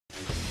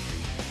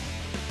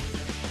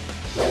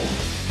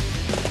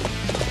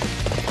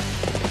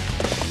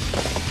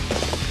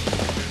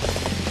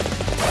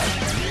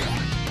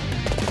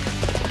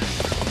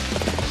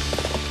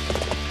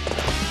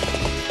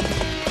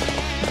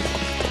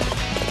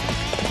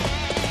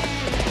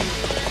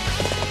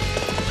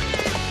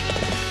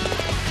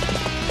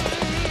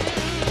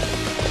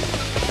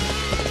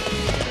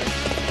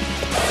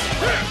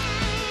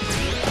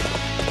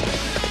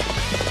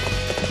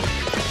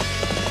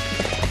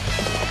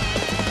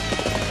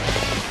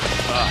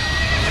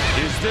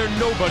Is there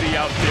nobody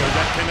out there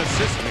that can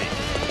assist me?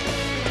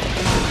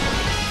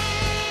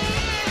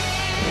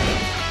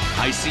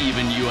 I see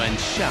even Yuan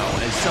Shao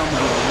as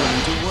someone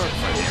willing to work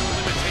for him.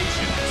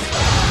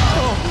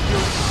 Oh,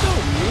 you're so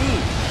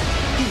mean.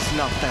 He's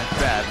not that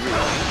bad,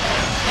 really.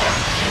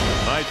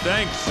 My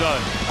thanks, son.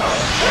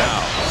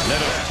 Now,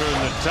 let us turn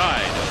the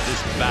tide of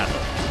this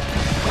battle.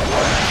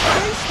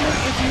 Face me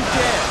if you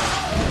dare.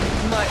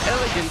 My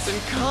elegance in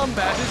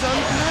combat is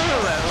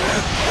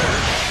unparalleled.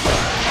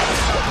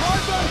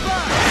 Hard on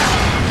back!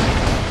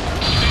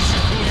 This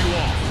should cool you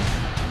off.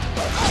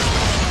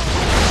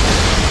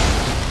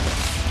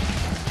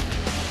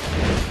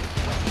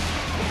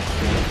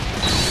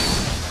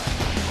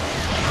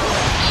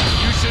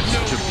 You should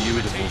know. Such a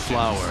beautiful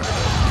flower.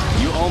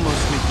 You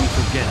almost make me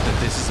forget that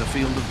this is a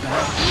field of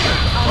battle.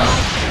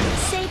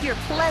 Save your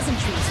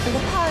pleasantries for the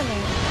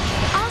parlor.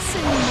 I'll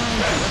soon remind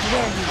you of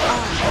where you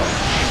are.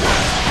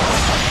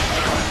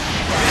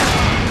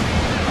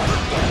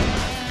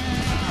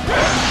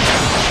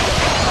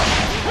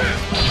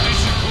 This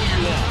should cool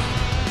you off.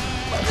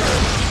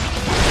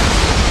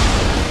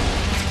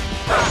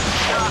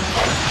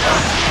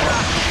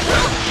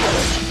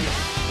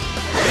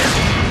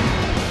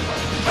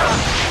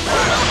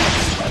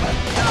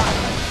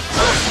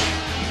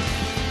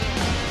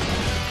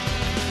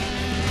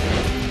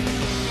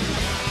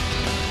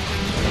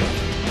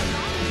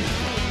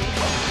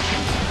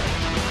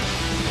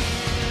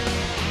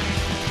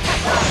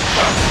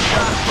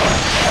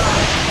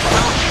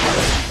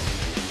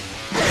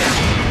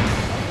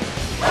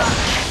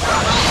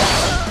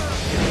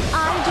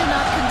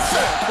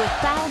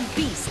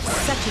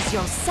 Such as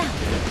yourself.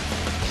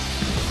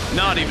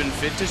 Not even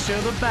fit to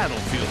share the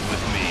battlefield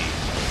with me.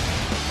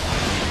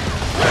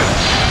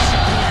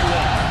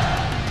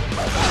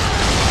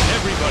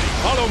 Everybody,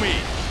 follow me!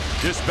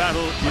 This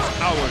battle is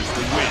ours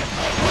to win.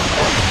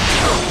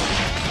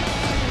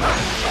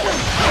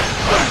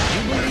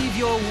 You believe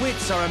your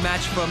wits are a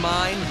match for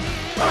mine?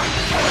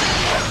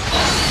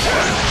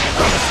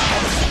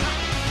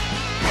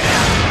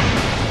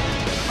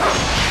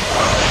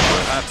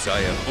 Perhaps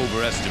I have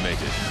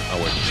overestimated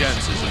our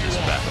chances in this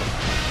battle.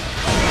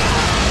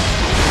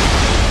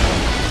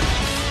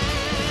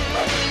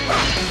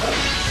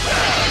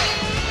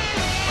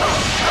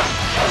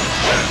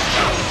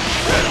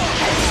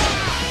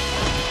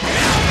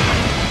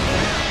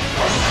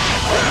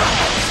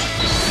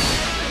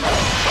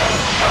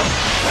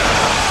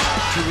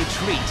 To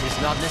retreat is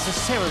not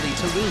necessarily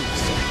to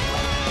lose.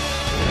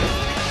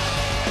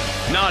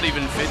 Not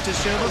even fit to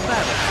share the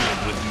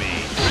battlefield with me.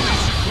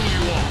 Who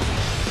you are?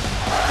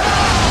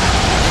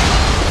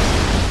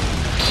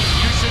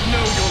 You should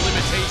know your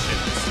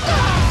limitations.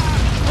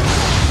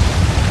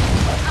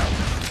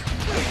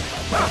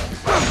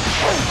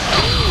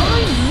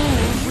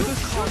 With a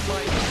card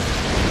like...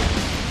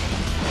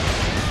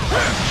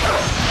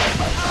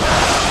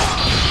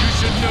 You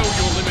should know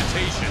your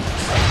limitations.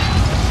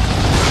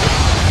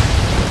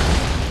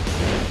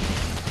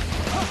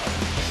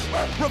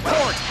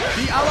 Report!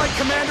 The Allied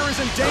commander is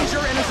in danger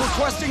and is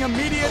requesting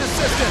immediate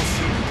assistance.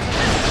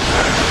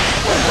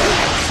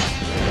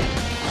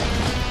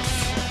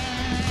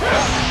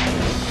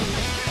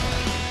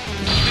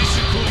 This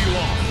should cool you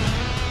off.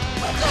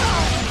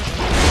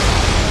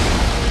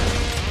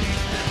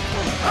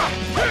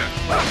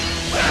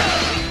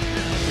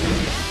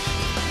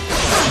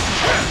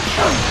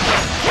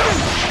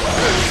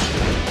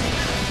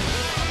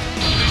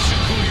 This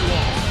should cool you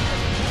off.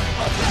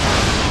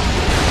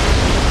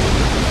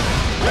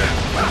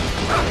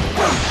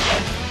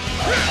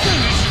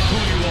 This should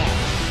cool you off.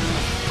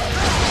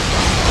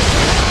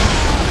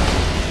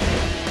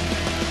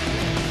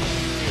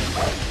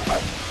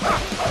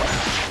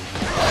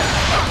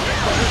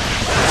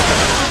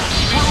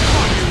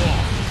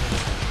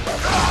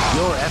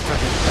 Your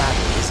effort in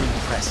battle is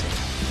impressive.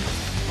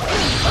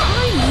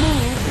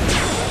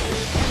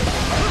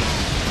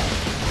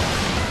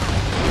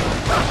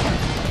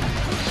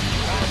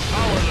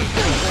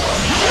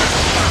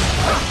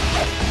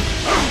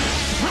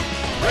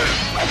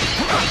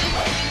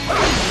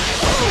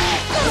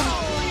 The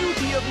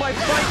beauty of my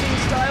fighting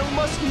style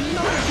must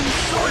not be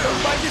soiled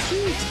by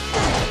defeat.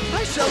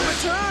 I shall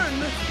return.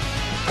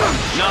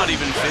 Not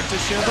even fit to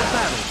share the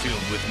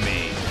battlefield with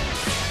me.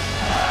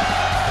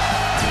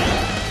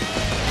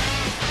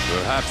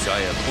 Perhaps I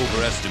have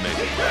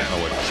overestimated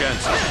our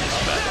chances in this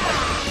battle.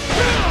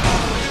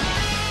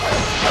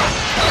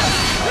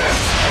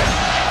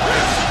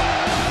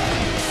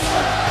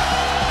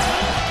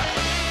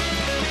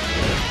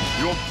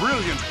 Your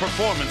brilliant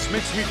performance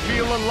makes me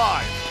feel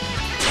alive.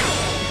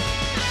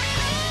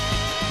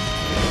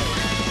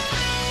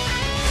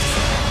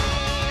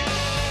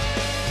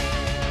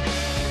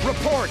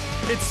 report!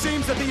 It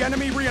seems that the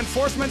enemy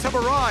reinforcements have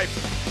arrived!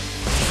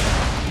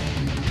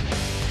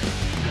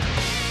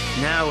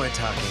 Now we're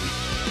talking.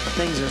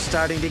 Things are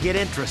starting to get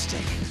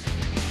interesting.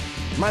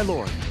 My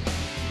lord,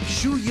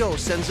 Shu Yo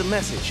sends a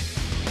message.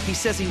 He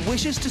says he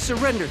wishes to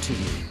surrender to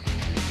you.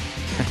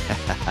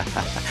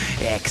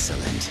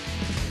 Excellent.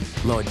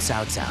 Lord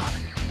Cao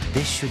Cao,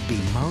 this should be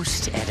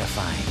most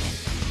edifying.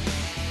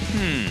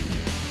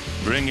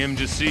 Bring him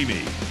to see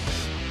me.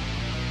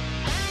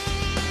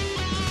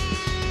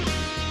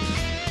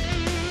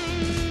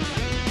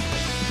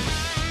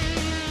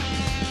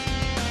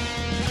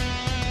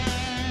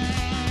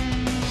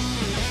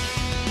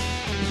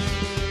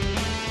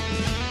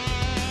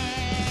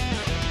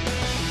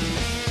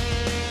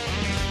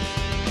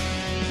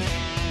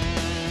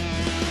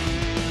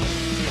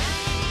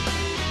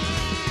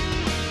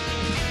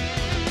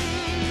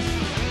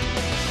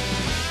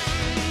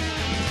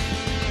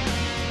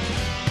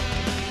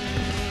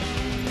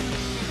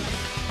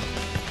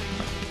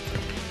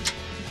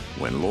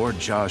 When Lord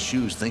Jia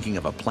Shu's thinking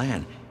of a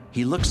plan,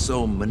 he looks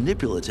so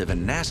manipulative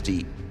and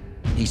nasty,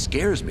 he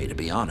scares me, to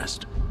be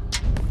honest.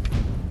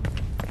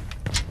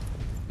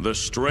 The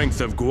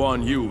strength of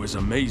Guanyu is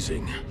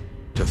amazing.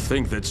 To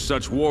think that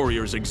such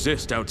warriors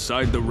exist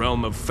outside the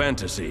realm of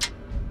fantasy.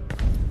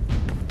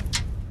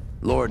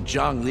 Lord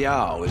Zhang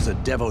Liao is a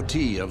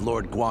devotee of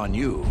Lord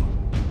Guanyu.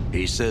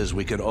 He says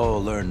we could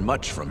all learn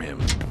much from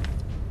him.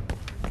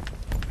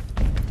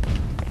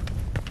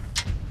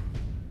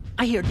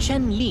 I hear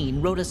Chen Lin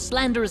wrote a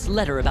slanderous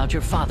letter about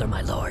your father,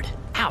 my lord.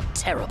 How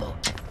terrible.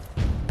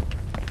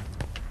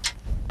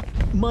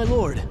 My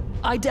lord,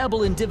 I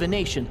dabble in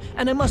divination,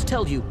 and I must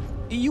tell you,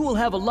 you will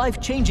have a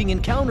life-changing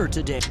encounter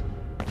today.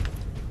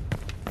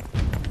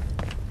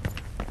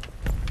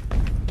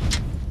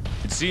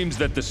 It seems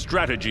that the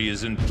strategy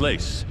is in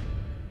place.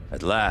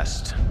 At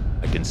last,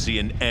 I can see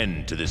an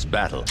end to this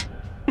battle.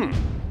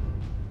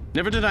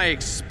 Never did I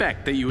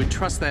expect that you would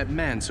trust that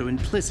man so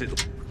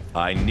implicitly.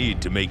 I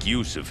need to make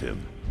use of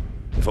him,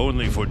 if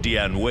only for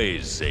Dian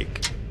Wei's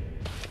sake.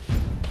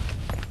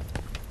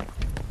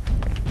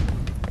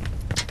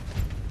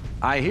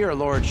 I hear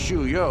Lord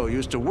Shu Yo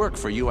used to work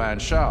for Yuan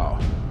Shao.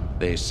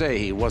 They say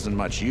he wasn't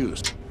much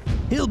use.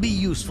 He'll be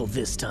useful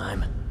this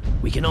time.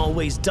 We can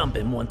always dump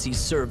him once he's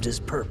served his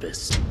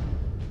purpose.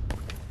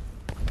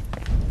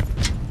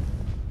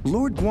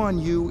 Lord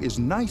Guanyu is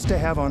nice to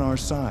have on our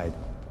side,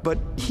 but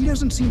he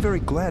doesn't seem very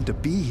glad to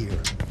be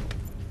here.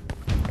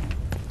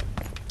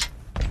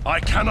 I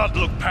cannot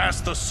look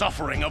past the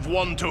suffering of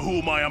one to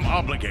whom I am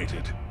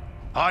obligated.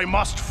 I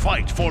must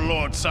fight for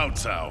Lord Cao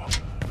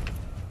Cao.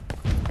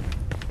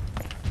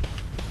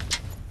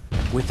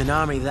 With an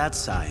army that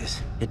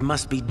size, it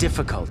must be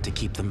difficult to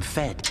keep them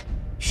fed.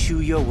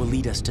 Shu Yo will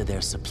lead us to their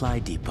supply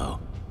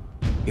depot.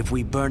 If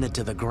we burn it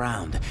to the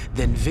ground,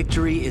 then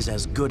victory is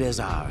as good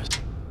as ours.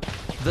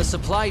 The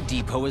supply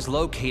depot is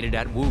located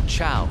at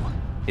Wuchao.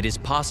 It is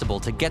possible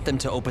to get them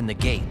to open the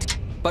gate,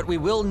 but we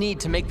will need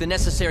to make the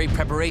necessary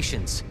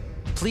preparations.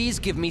 Please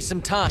give me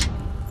some time.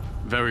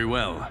 Very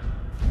well.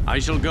 I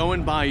shall go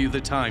and buy you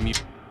the time you...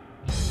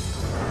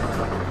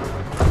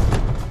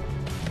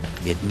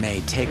 It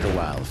may take a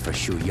while for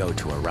Shu Yo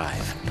to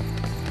arrive.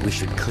 We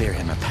should clear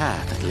him a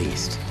path at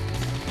least.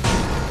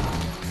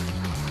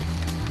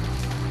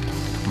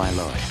 My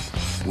lord,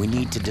 we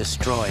need to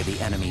destroy the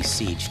enemy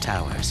siege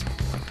towers.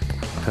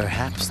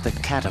 Perhaps the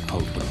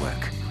catapult would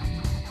work.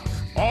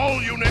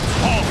 All units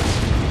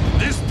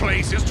halt! This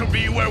place is to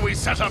be where we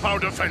set up our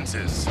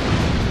defenses.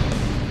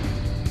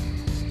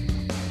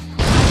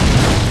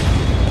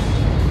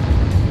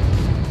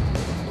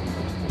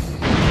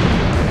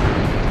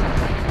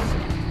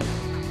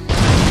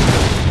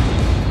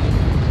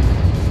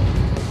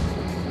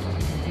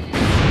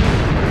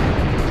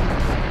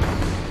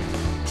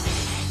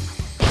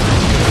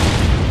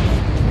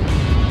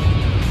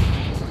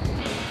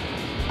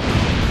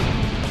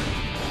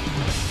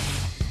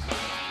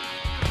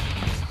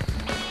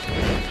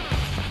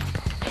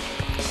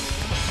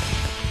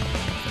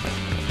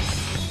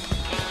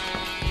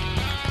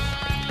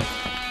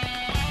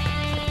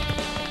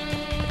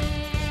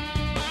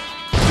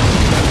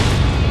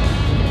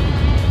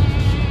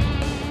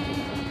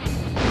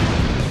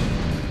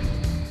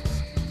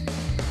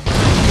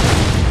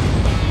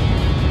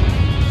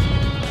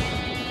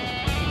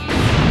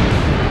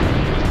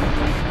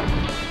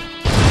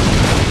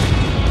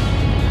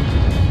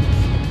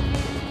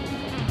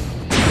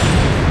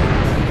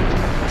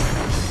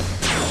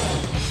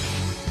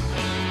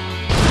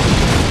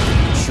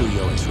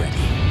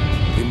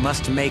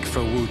 Must make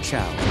for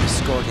Wuchao and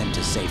escort him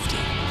to safety.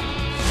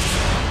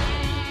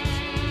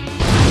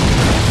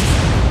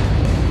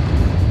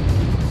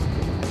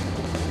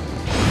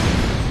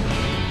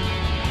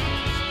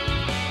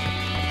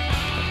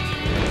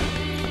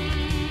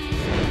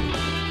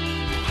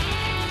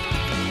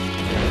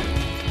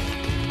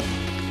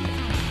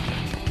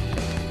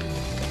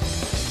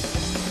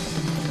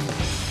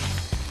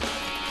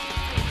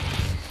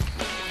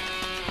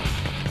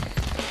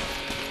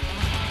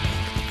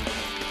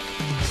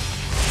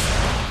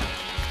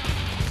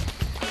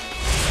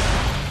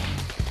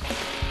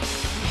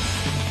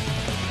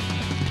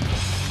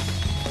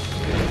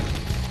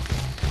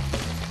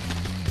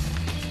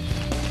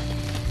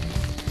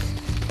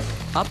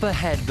 Up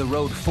ahead, the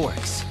road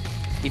forks.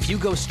 If you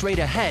go straight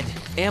ahead,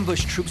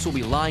 ambush troops will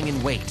be lying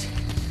in wait.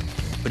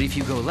 But if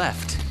you go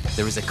left,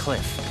 there is a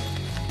cliff.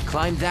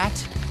 Climb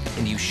that,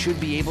 and you should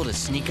be able to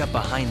sneak up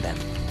behind them.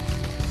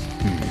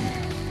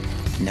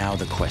 Now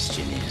the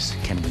question is,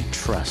 can we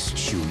trust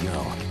Shu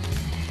Yo?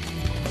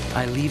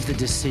 I leave the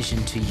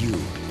decision to you,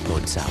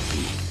 Lord Cao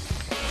Pi.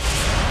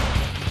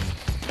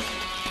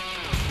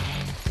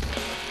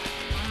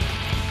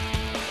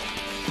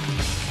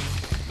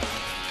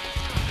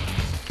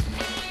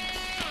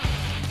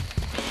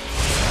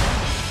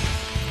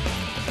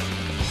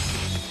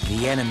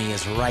 The enemy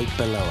is right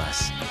below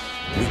us.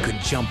 We could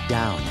jump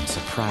down and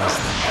surprise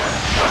them.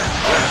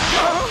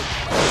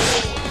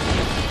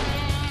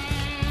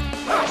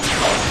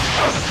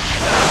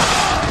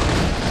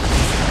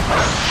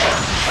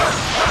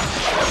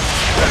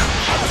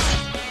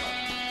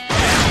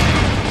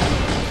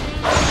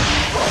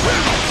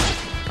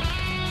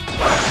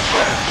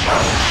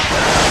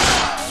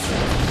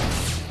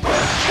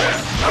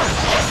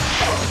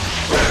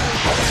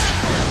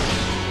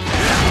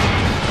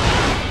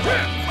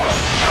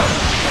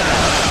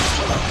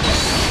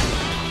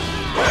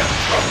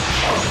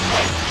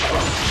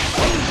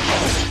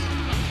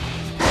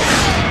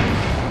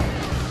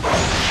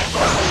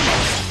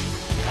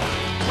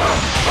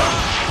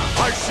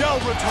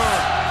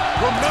 Return.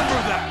 Remember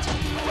that,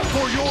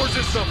 for yours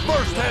is the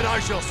first head I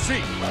shall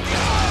see.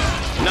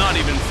 Not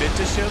even fit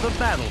to share the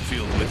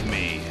battlefield with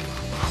me.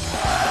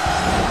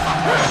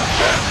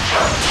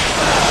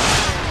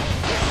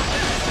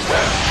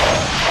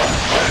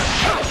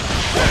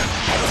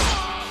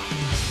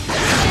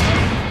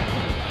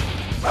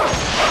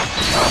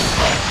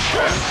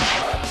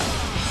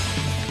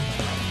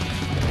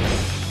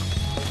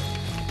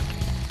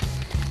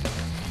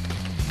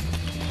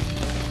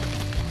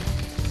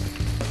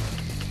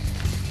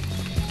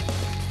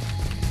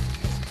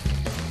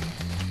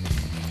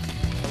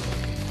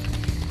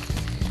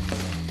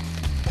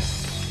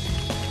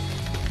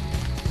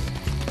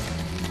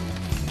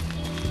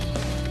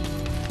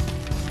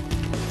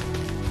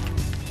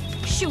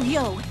 Shu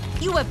Yo,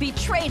 you have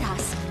betrayed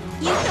us.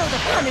 You know the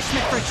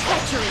punishment for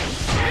treachery.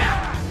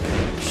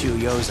 Shu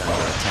Yo's under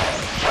attack.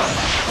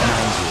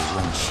 Mind you,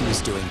 when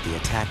she's doing the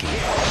attacking,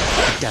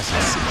 it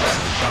doesn't seem so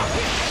bad.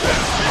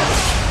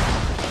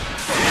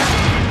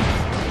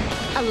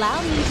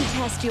 Allow me to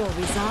test your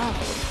resolve.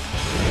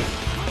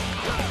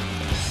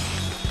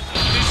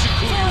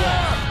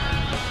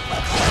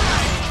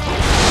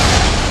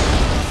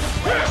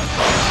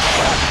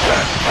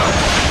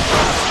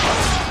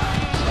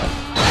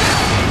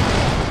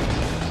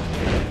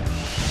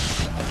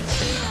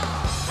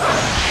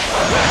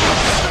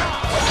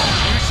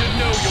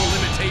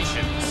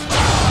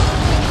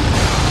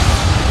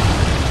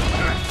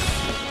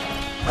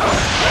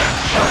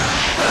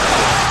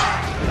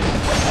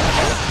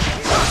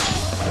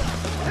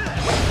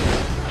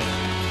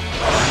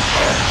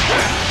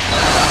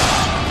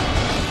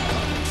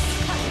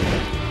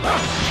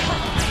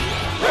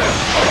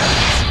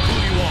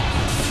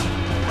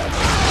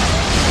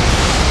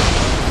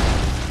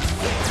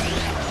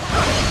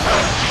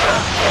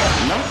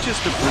 Not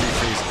just a pretty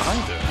face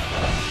either.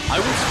 I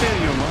will spare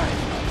your life.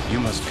 You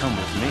must come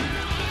with me.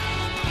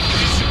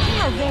 You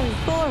are very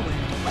forward.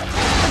 But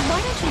why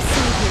don't you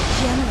save your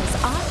generous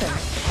offer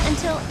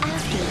until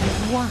after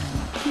you've won?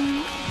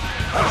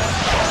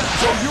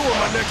 So you are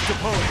my next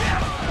opponent.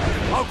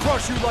 I'll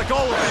crush you like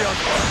all of the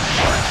others.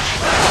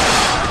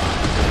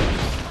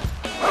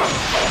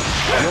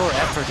 Your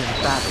effort in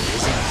battle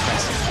is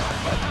impressive.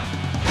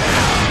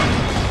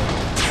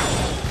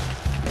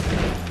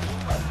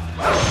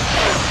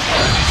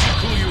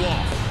 Cool you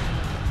off.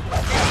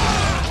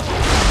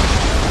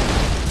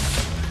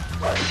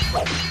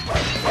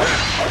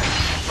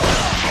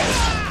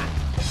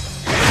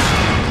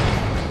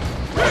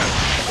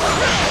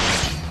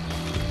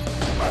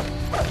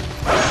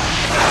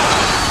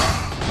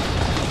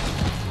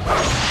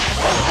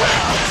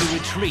 To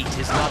retreat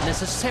is not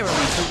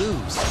necessarily to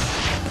lose.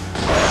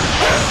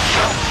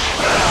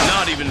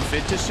 Not even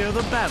fit to share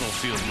the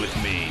battlefield with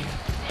me.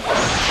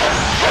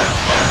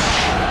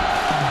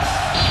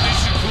 This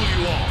should cool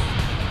you off.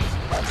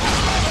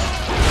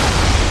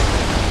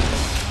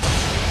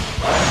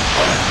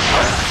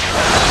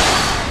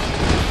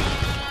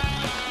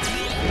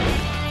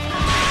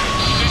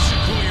 This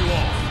should cool you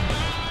off.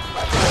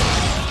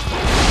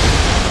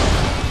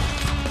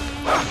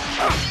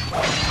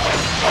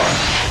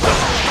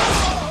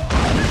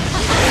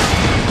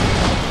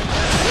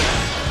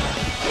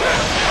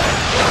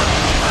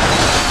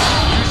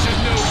 You should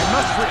know you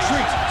must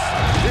retreat.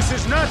 This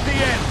is not the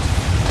end.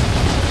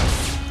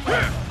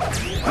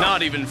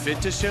 Not even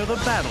fit to share the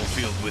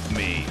battlefield with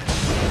me.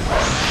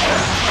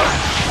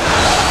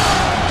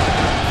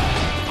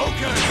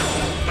 Okay,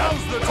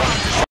 now's the time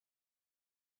to